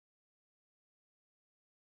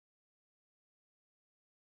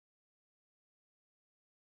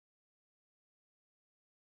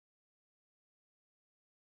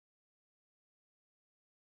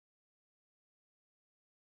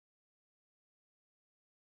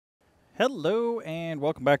Hello and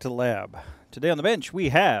welcome back to the lab. Today on the bench we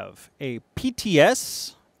have a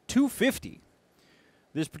PTS 250.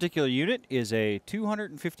 This particular unit is a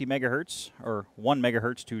 250 megahertz or 1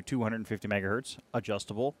 megahertz to 250 megahertz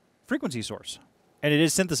adjustable frequency source. And it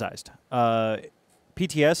is synthesized.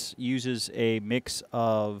 PTS uses a mix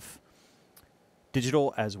of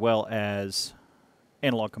digital as well as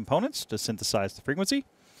analog components to synthesize the frequency.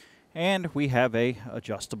 And we have a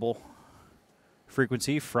adjustable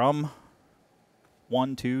frequency from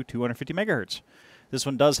 1 to 250 megahertz. This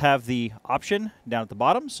one does have the option down at the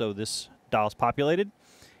bottom, so this dial is populated.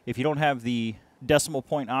 If you don't have the decimal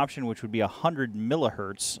point option, which would be 100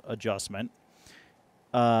 millihertz adjustment,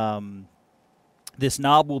 this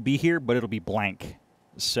knob will be here, but it'll be blank.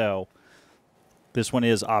 So this one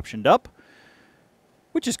is optioned up,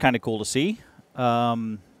 which is kind of cool to see.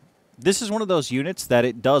 This is one of those units that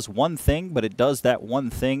it does one thing, but it does that one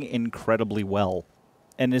thing incredibly well.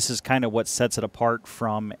 And this is kind of what sets it apart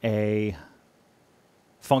from a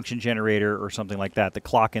function generator or something like that. The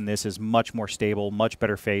clock in this is much more stable, much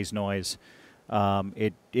better phase noise.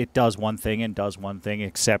 It does one thing and does one thing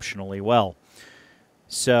exceptionally well.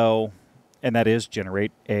 So, and that is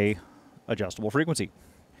generate a adjustable frequency.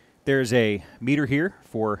 There's a meter here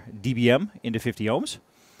for dBm into 50 ohms.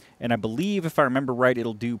 And I believe, if I remember right,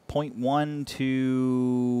 it'll do 0.1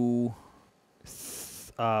 to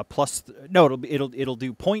it'll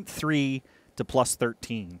do 0.3 to plus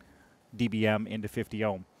 13 dBm into 50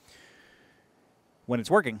 ohm when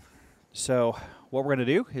it's working. So what we're going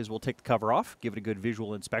to do is we'll take the cover off, give it a good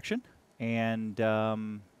visual inspection, and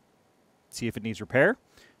see if it needs repair,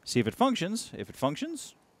 see if it functions. If it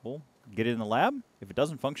functions, we'll get it in the lab. If it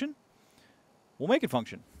doesn't function, we'll make it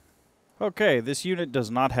function. Okay, this unit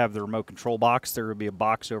does not have the remote control box. There will be a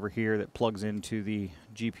box over here that plugs into the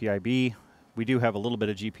GPIB. We do have a little bit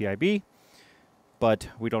of GPIB, but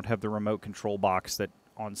we don't have the remote control box that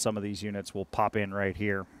on some of these units will pop in right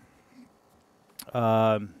here.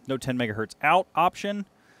 No 10 megahertz out option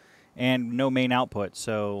and no main output.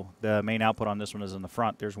 So the main output on this one is in the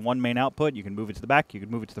front. There's one main output. You can move it to the back. You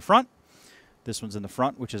can move it to the front. This one's in the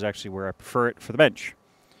front, which is actually where I prefer it for the bench.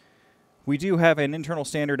 We do have an internal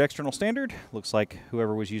standard, external standard. Looks like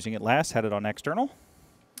whoever was using it last had it on external.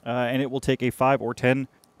 And it will take a 5 or 10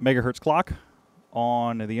 megahertz clock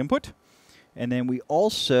on the input. And then we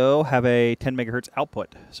also have a 10 megahertz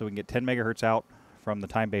output. So we can get 10 megahertz out from the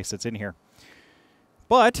Timebase that's in here.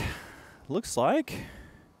 But looks like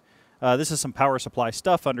this is some power supply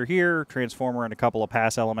stuff under here. Transformer and a couple of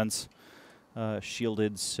pass elements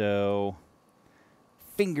shielded, so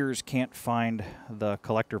fingers can't find the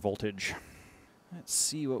collector voltage. Let's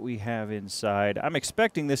see what we have inside. I'm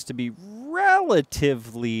expecting this to be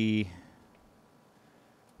relatively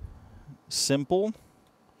simple.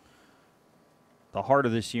 The heart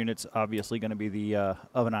of this unit's obviously going to be the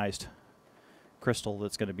ovenized crystal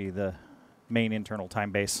that's going to be the main internal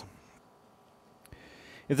time base.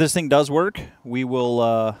 If this thing does work, we will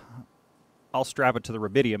I'll strap it to the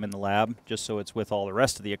rubidium in the lab just so it's with all the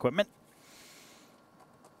rest of the equipment.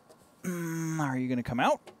 Are you going to come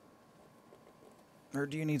out? Or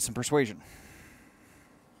do you need some persuasion?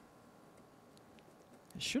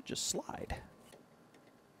 It should just slide.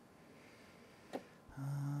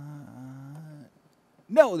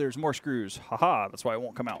 No, there's more screws. Haha, that's why it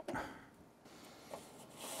won't come out.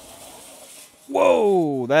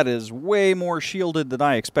 Whoa, that is way more shielded than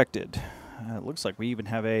I expected. It looks like we even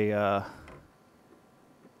have a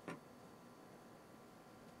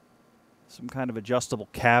some kind of adjustable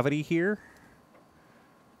cavity here.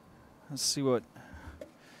 Let's see what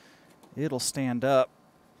it'll stand up.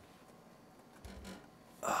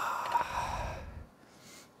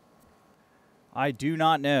 I do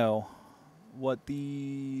not know what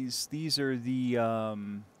these are the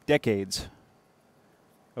decades.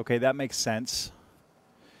 Okay, that makes sense.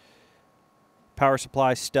 Power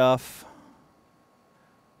supply stuff.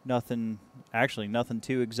 Nothing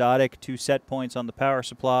too exotic. 2 set points on the power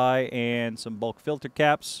supply and some bulk filter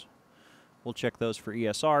caps. We'll check those for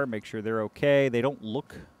ESR, make sure they're okay. They don't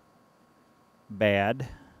look bad.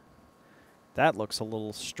 That looks a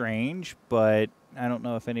little strange, but I don't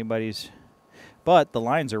know if anybody's... But the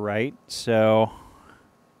lines are right, so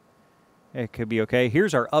it could be okay.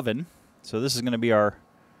 Here's our oven. So this is going to be our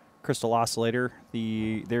crystal oscillator.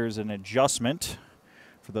 There's an adjustment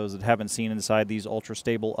for those that haven't seen inside these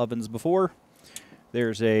ultra-stable ovens before.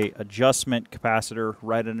 There's a adjustment capacitor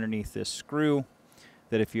right underneath this screw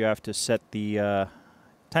that if you have to set the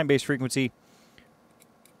time-based frequency,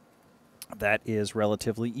 that is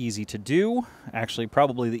relatively easy to do. Actually,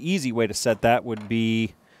 probably the easy way to set that would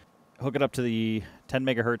be hook it up to the 10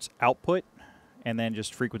 megahertz output and then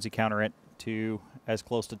just frequency counter it to as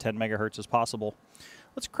close to 10 megahertz as possible.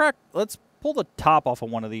 Let's pull the top off of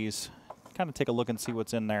one of these, kind of take a look and see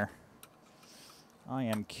what's in there. I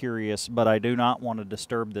am curious, but I do not want to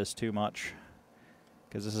disturb this too much,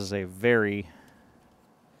 because this is a very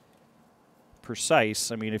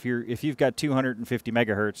precise. I mean, if you've got 250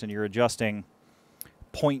 megahertz and you're adjusting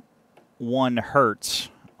 0.1 hertz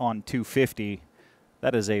on 250,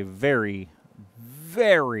 that is a very,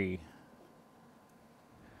 very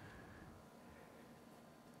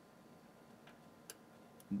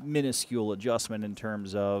minuscule adjustment in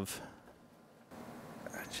terms of.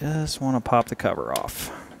 I just want to pop the cover off.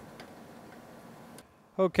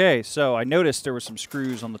 Okay, so I noticed there were some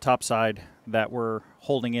screws on the top side that were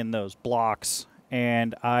holding in those blocks,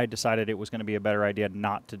 and I decided it was going to be a better idea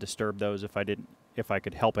not to disturb those if I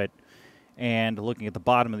could help it. And looking at the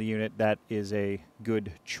bottom of the unit, that is a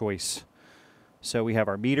good choice. So we have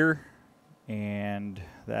our meter, and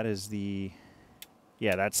that is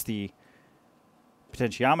that's the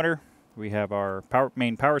potentiometer. We have our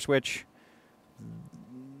main power switch.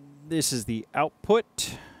 This is the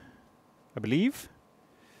output, I believe.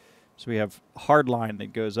 So we have hard line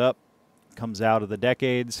that goes up, comes out of the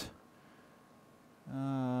decades.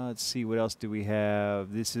 Let's see, what else do we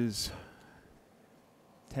have? This is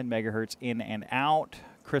 10 megahertz in and out.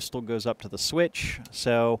 Crystal goes up to the switch.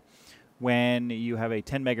 So when you have a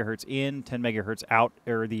 10 megahertz in, 10 megahertz out,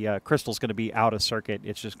 or the crystal's going to be out of circuit,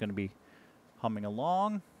 it's just going to be humming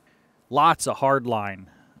along. Lots of hard line.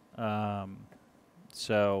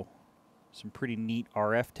 So some pretty neat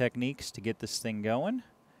RF techniques to get this thing going.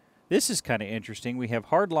 This is kind of interesting. We have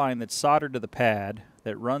hard line that's soldered to the pad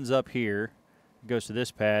that runs up here, goes to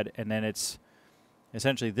this pad, and then it's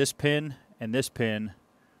essentially this pin and this pin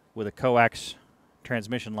with a coax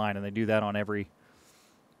transmission line, and they do that on every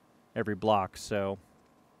block. So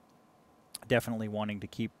definitely wanting to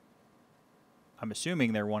keep, I'm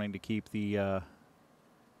assuming they're wanting to keep the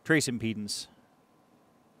trace impedance,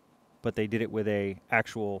 but they did it with a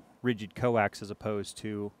actual rigid coax as opposed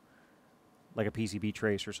to like a PCB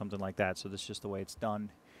trace or something like that. So this is just the way it's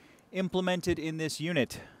done. Implemented in this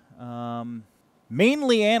unit.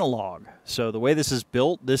 Mainly analog. So the way this is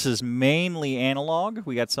built, this is mainly analog.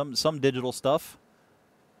 We got some digital stuff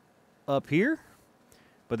up here,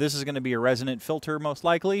 but this is going to be a resonant filter most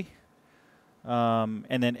likely. And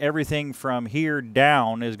then everything from here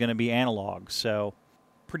down is going to be analog. So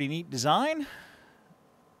pretty neat design.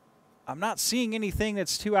 I'm not seeing anything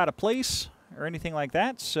that's too out of place or anything like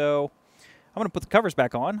that. So I'm going to put the covers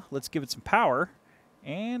back on. Let's give it some power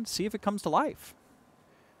and see if it comes to life.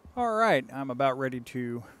 All right, I'm about ready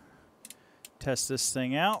to test this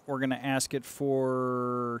thing out. We're going to ask it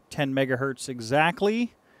for 10 megahertz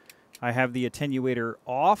exactly. I have the attenuator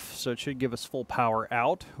off, so it should give us full power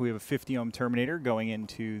out. We have a 50 ohm terminator going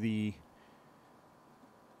into the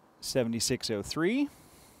 7603.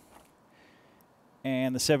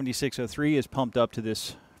 And the 7603 is pumped up to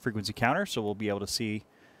this frequency counter, so we'll be able to see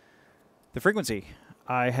the frequency.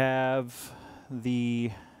 I have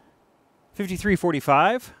the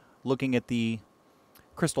 5345 looking at the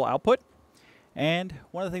crystal output. And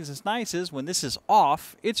one of the things that's nice is when this is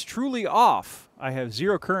off, it's truly off. I have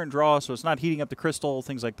zero current draw, so it's not heating up the crystal,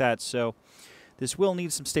 things like that. So this will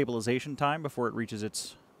need some stabilization time before it reaches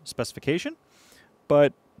its specification.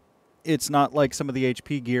 But it's not like some of the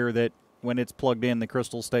HP gear that when it's plugged in, the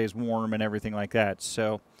crystal stays warm and everything like that.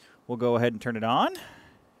 So we'll go ahead and turn it on.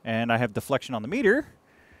 And I have deflection on the meter.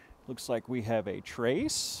 Looks like we have a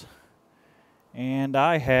trace. And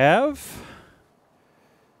I have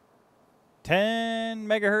 10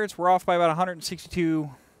 megahertz. We're off by about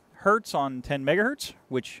 162 hertz on 10 megahertz,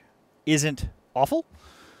 which isn't awful.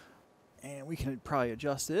 And we can probably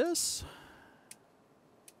adjust this.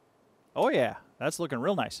 Oh yeah, that's looking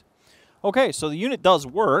real nice. Okay, so the unit does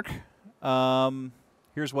work.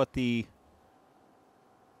 Here's what the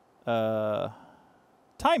Timebase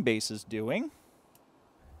is doing.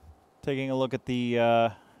 Taking a look at the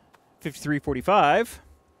 5345.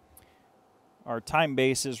 Our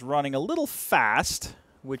Timebase is running a little fast,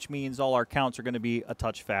 which means all our counts are going to be a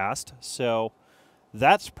touch fast. So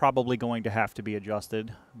that's probably going to have to be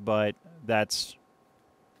adjusted, but that's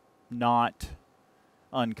not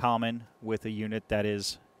uncommon with a unit that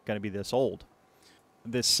is going to be this old.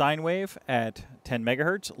 This sine wave at 10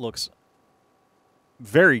 megahertz looks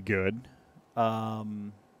very good.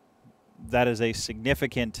 That is a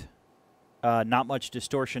significant, not much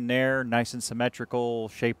distortion there, nice and symmetrical,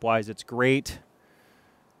 shape-wise it's great.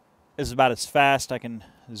 This is about as fast I can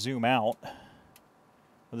zoom out.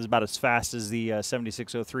 This is about as fast as the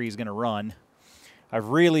 7603 is going to run. I've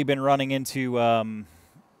really been running into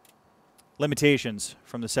limitations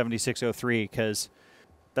from the 7603 because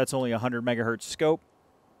that's only a 100 megahertz scope.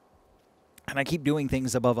 And I keep doing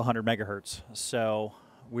things above 100 megahertz. So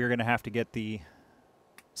we're going to have to get the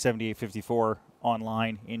 7854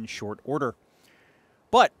 online in short order.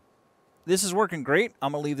 But this is working great.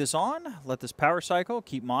 I'm going to leave this on, let this power cycle,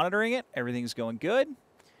 keep monitoring it. Everything's going good.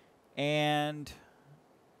 And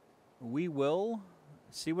we will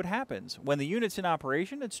see what happens. When the unit's in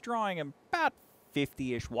operation, it's drawing about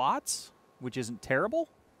 50-ish watts, which isn't terrible.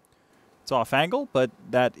 It's off angle, but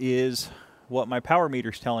that is what my power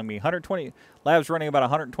meter's telling me. 120 lab's running about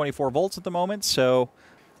 124 volts at the moment, so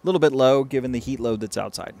a little bit low given the heat load that's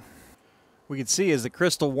outside. We can see as the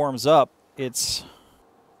crystal warms up, it's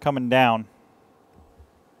coming down.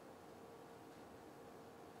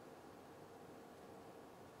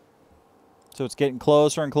 So it's getting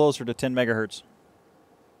closer and closer to 10 megahertz,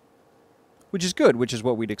 which is good, which is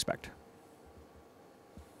what we'd expect.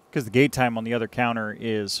 Because the gate time on the other counter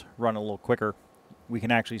is run a little quicker. We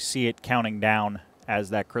can actually see it counting down as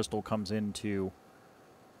that crystal comes into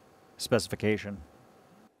specification.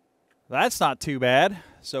 That's not too bad.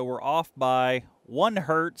 So we're off by 1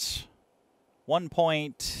 hertz,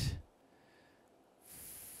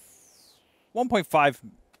 1.5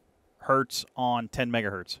 hertz on 10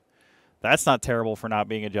 megahertz. That's not terrible for not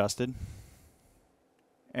being adjusted.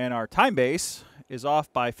 And our Timebase is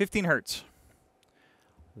off by 15 hertz.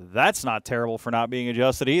 That's not terrible for not being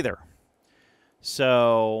adjusted either.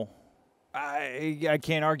 So I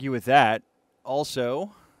can't argue with that.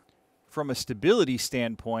 Also, from a stability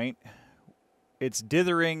standpoint, it's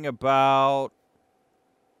dithering about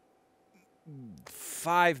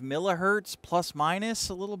 5 millihertz plus minus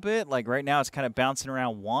a little bit. Like right now it's kind of bouncing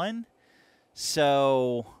around 1.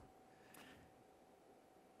 So,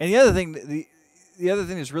 and the other thing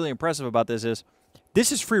that's really impressive about this is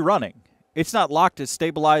free running. It's not locked, it's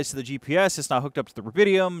stabilized to the GPS, it's not hooked up to the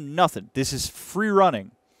rubidium, nothing. This is free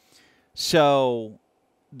running. So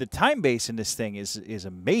the Timebase in this thing is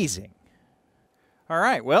amazing. All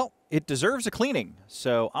right, well, it deserves a cleaning.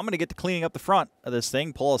 So I'm going to get to cleaning up the front of this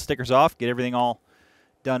thing, pull all the stickers off, get everything all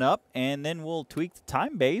done up, and then we'll tweak the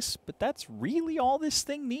Timebase, but that's really all this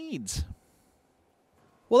thing needs.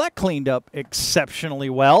 Well, that cleaned up exceptionally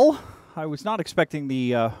well. I was not expecting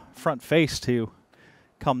the front face to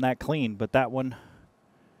come that clean, but that one,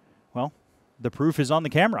 well, the proof is on the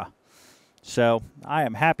camera. So I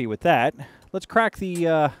am happy with that. Let's crack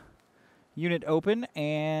the unit open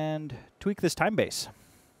and tweak this Timebase.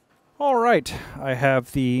 All right, I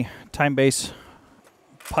have the Timebase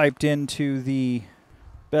piped into the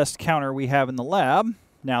best counter we have in the lab.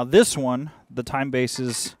 Now this one, the Timebase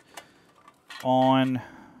is on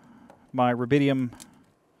my rubidium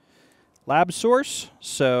lab source,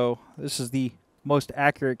 so this is the most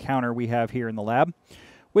accurate counter we have here in the lab,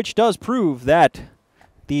 which does prove that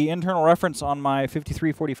the internal reference on my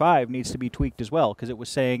 5345 needs to be tweaked as well, because it was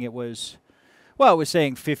saying it was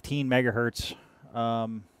 15 megahertz.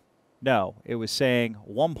 No, it was saying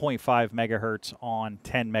 1.5 megahertz on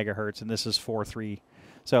 10 megahertz, and this is 4.3.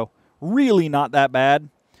 So really not that bad,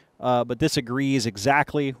 but this agrees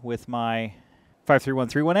exactly with my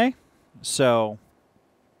 53131A. So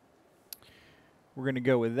we're going to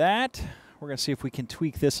go with that. We're going to see if we can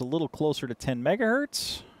tweak this a little closer to 10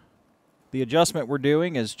 megahertz. The adjustment we're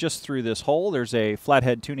doing is just through this hole. There's a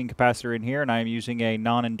flathead tuning capacitor in here, and I'm using a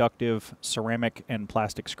non-inductive ceramic and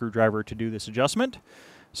plastic screwdriver to do this adjustment,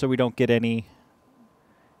 so we don't get any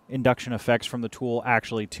induction effects from the tool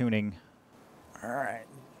actually tuning. All right.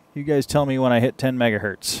 You guys tell me when I hit 10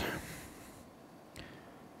 megahertz.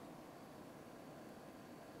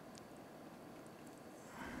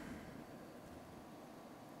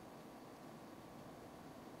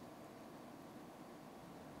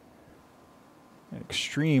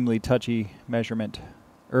 Extremely touchy measurement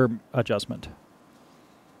or adjustment.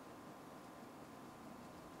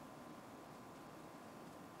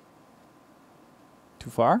 Too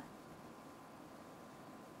far?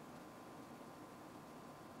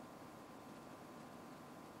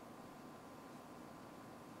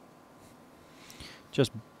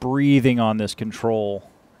 Just breathing on this control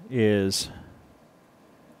is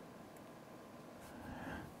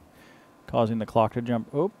causing the clock to jump.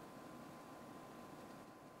 Oh.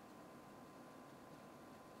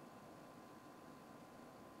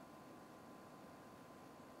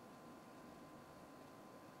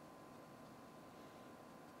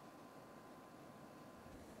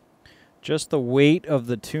 Just the weight of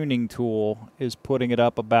the tuning tool is putting it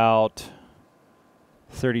up about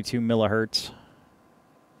 32 millihertz.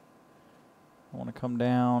 I want to come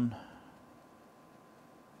down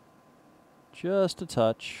just a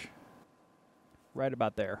touch, right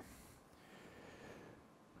about there.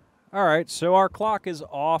 All right, so our clock is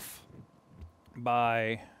off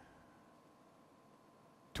by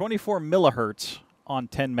 24 millihertz on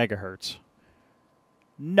 10 megahertz.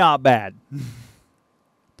 Not bad. I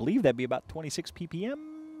believe that'd be about 26 ppm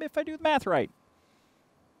if I do the math right.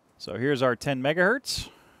 So here's our 10 megahertz.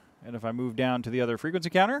 And if I move down to the other frequency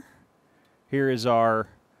counter, here is our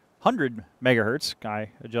 100 megahertz.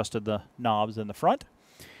 I adjusted the knobs in the front.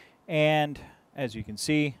 And as you can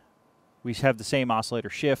see, we have the same oscillator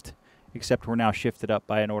shift, except we're now shifted up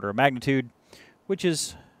by an order of magnitude, which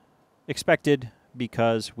is expected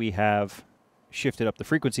because we have shifted up the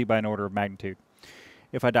frequency by an order of magnitude.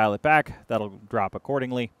 If I dial it back, that'll drop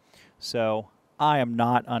accordingly. So I am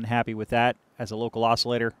not unhappy with that as a local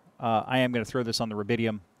oscillator. I am going to throw this on the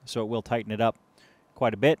rubidium, so it will tighten it up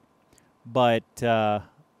quite a bit. But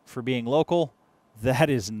for being local, that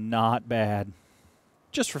is not bad.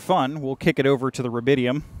 Just for fun, we'll kick it over to the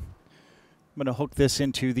rubidium. I'm going to hook this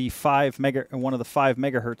into the one of the 5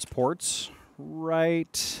 megahertz ports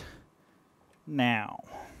right now.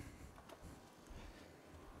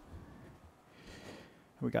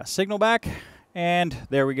 We got signal back, and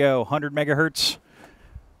there we go, 100 megahertz,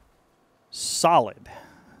 solid.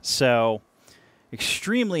 So,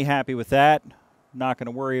 extremely happy with that. Not going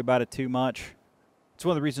to worry about it too much. It's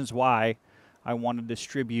one of the reasons why I want to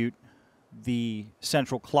distribute the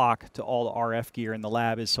central clock to all the RF gear in the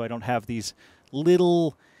lab, is so I don't have these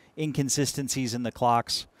little inconsistencies in the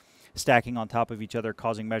clocks stacking on top of each other,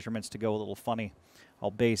 causing measurements to go a little funny.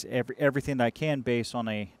 I'll base everything that I can base on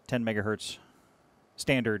a 10 megahertz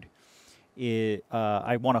standard.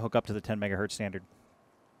 I want to hook up to the 10 megahertz standard.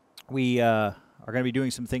 We are going to be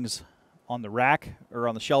doing some things on the rack, or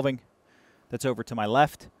on the shelving that's over to my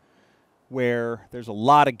left, where there's a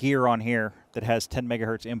lot of gear on here that has 10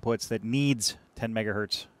 megahertz inputs that needs 10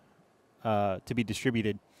 megahertz to be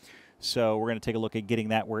distributed. So we're going to take a look at getting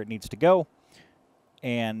that where it needs to go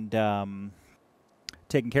and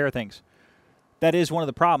taking care of things. That is one of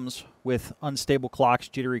the problems with unstable clocks,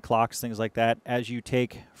 jittery clocks, things like that. As you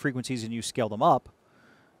take frequencies and you scale them up,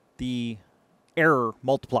 the error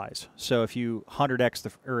multiplies. So if you 100x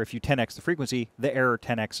or if you 10x the frequency, the error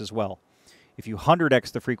 10x as well. If you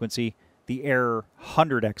 100x the frequency, the error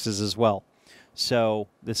 100x's as well. So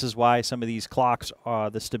this is why some of these clocks,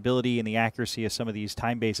 the stability and the accuracy of some of these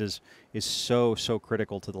time bases is so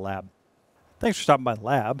critical to the lab. Thanks for stopping by the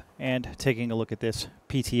lab and taking a look at this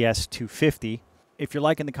PTS 250. If you're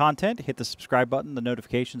liking the content, hit the subscribe button, the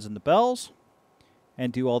notifications, and the bells,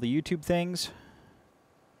 and do all the YouTube things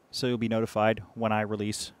so you'll be notified when I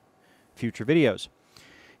release future videos.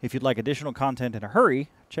 If you'd like additional content in a hurry,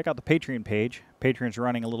 check out the Patreon page. Patreon's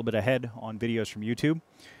running a little bit ahead on videos from YouTube.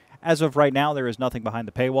 As of right now, there is nothing behind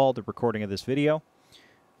the paywall, the recording of this video,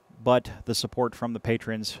 but the support from the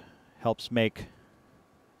patrons helps make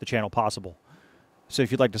the channel possible. So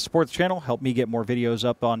if you'd like to support the channel, help me get more videos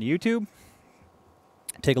up on YouTube,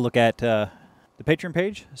 take a look at the Patreon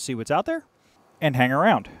page, see what's out there, and hang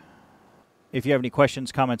around. If you have any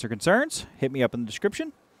questions, comments, or concerns, hit me up in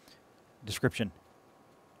the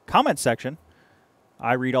comment section.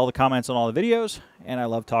 I read all the comments on all the videos, and I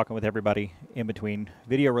love talking with everybody in between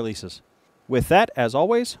video releases. With that, as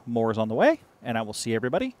always, more is on the way, and I will see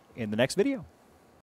everybody in the next video.